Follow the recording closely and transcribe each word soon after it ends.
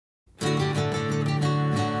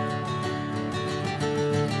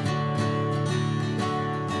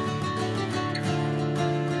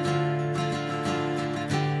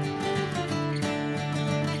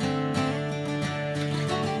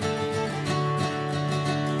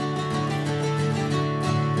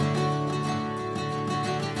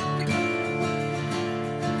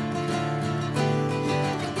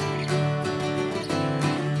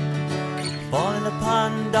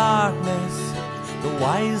darkness, the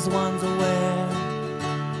wise ones aware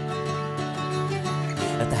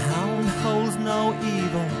that the hound holds no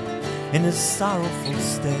evil in his sorrowful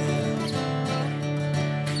stare.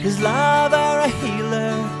 His lover a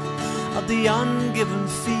healer of the ungiven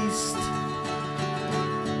feast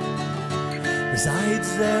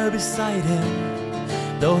resides there beside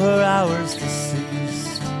him, though her hours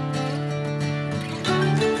deceased.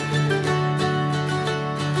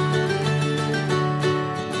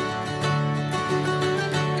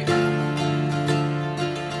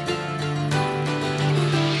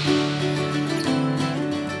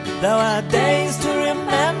 There were days to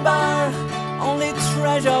remember, only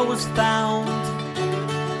treasure was found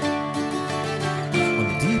when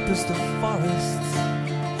the deepest of forests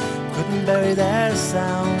couldn't bury their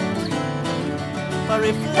sound. But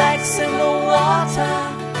reflects in the water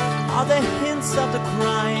are the hints of the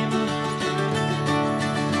crime.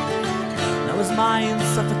 Now his mind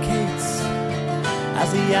suffocates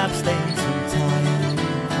as he abstains from time.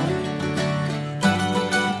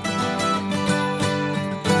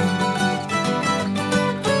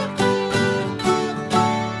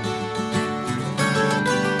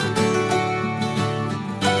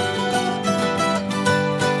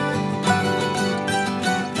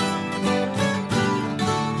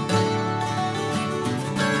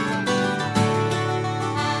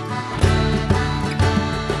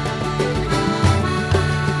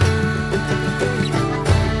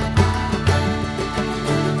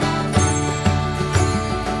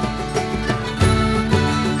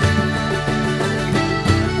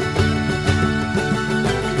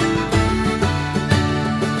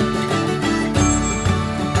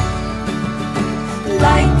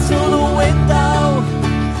 Through the window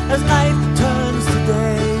as night turns to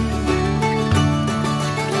day,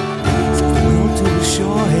 so the will to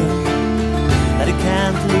assure him that he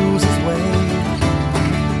can't lose his way.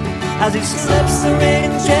 As he slips the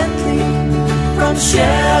ring gently from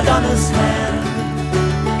Sherdhana's hand,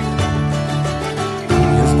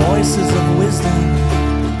 his voices of wisdom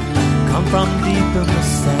come from deep in the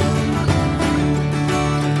sand.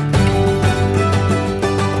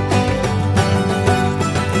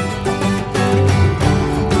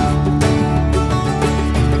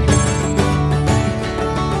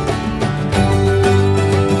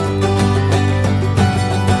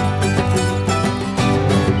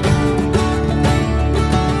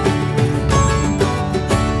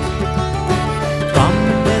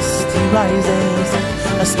 Rises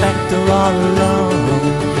a spectre all alone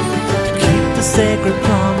to keep the sacred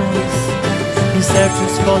promise. He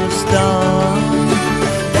searches for the stone.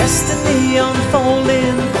 Destiny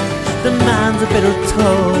unfolding demands a bitter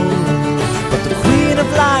toll, but the Queen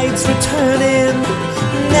of Light's returning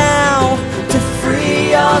now to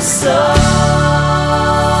free your soul.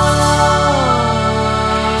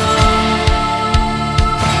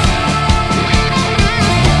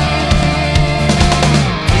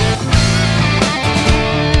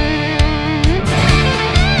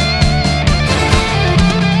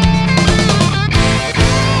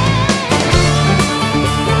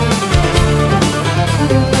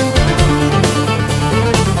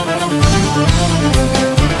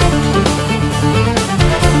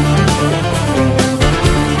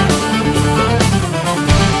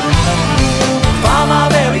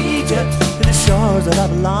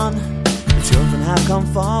 The children have come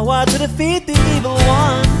forward to defeat the evil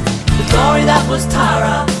one. The glory that was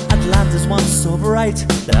Tara, Atlantis once so bright,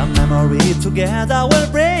 that our memory together will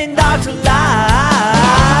bring dark to light.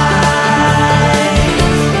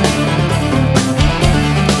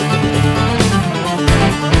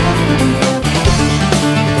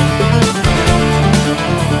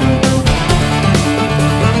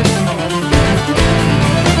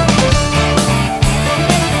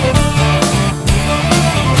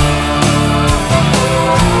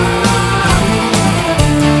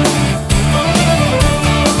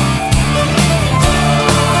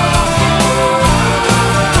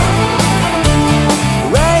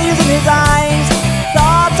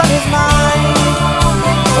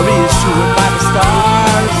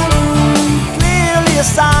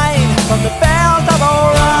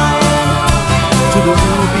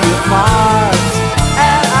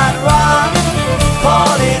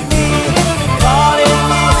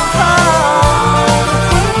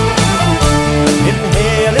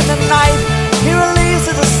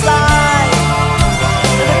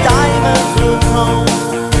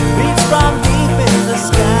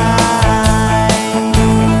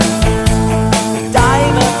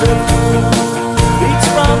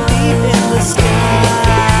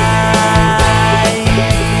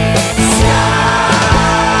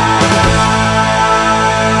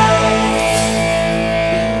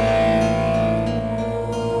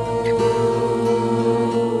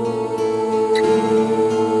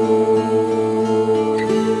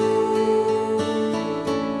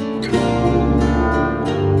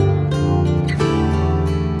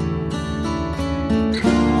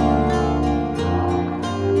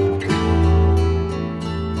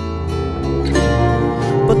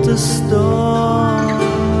 the story,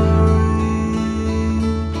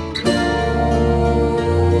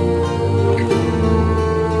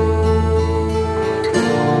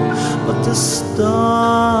 but the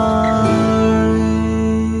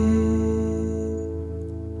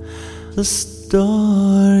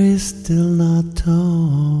story is still not told.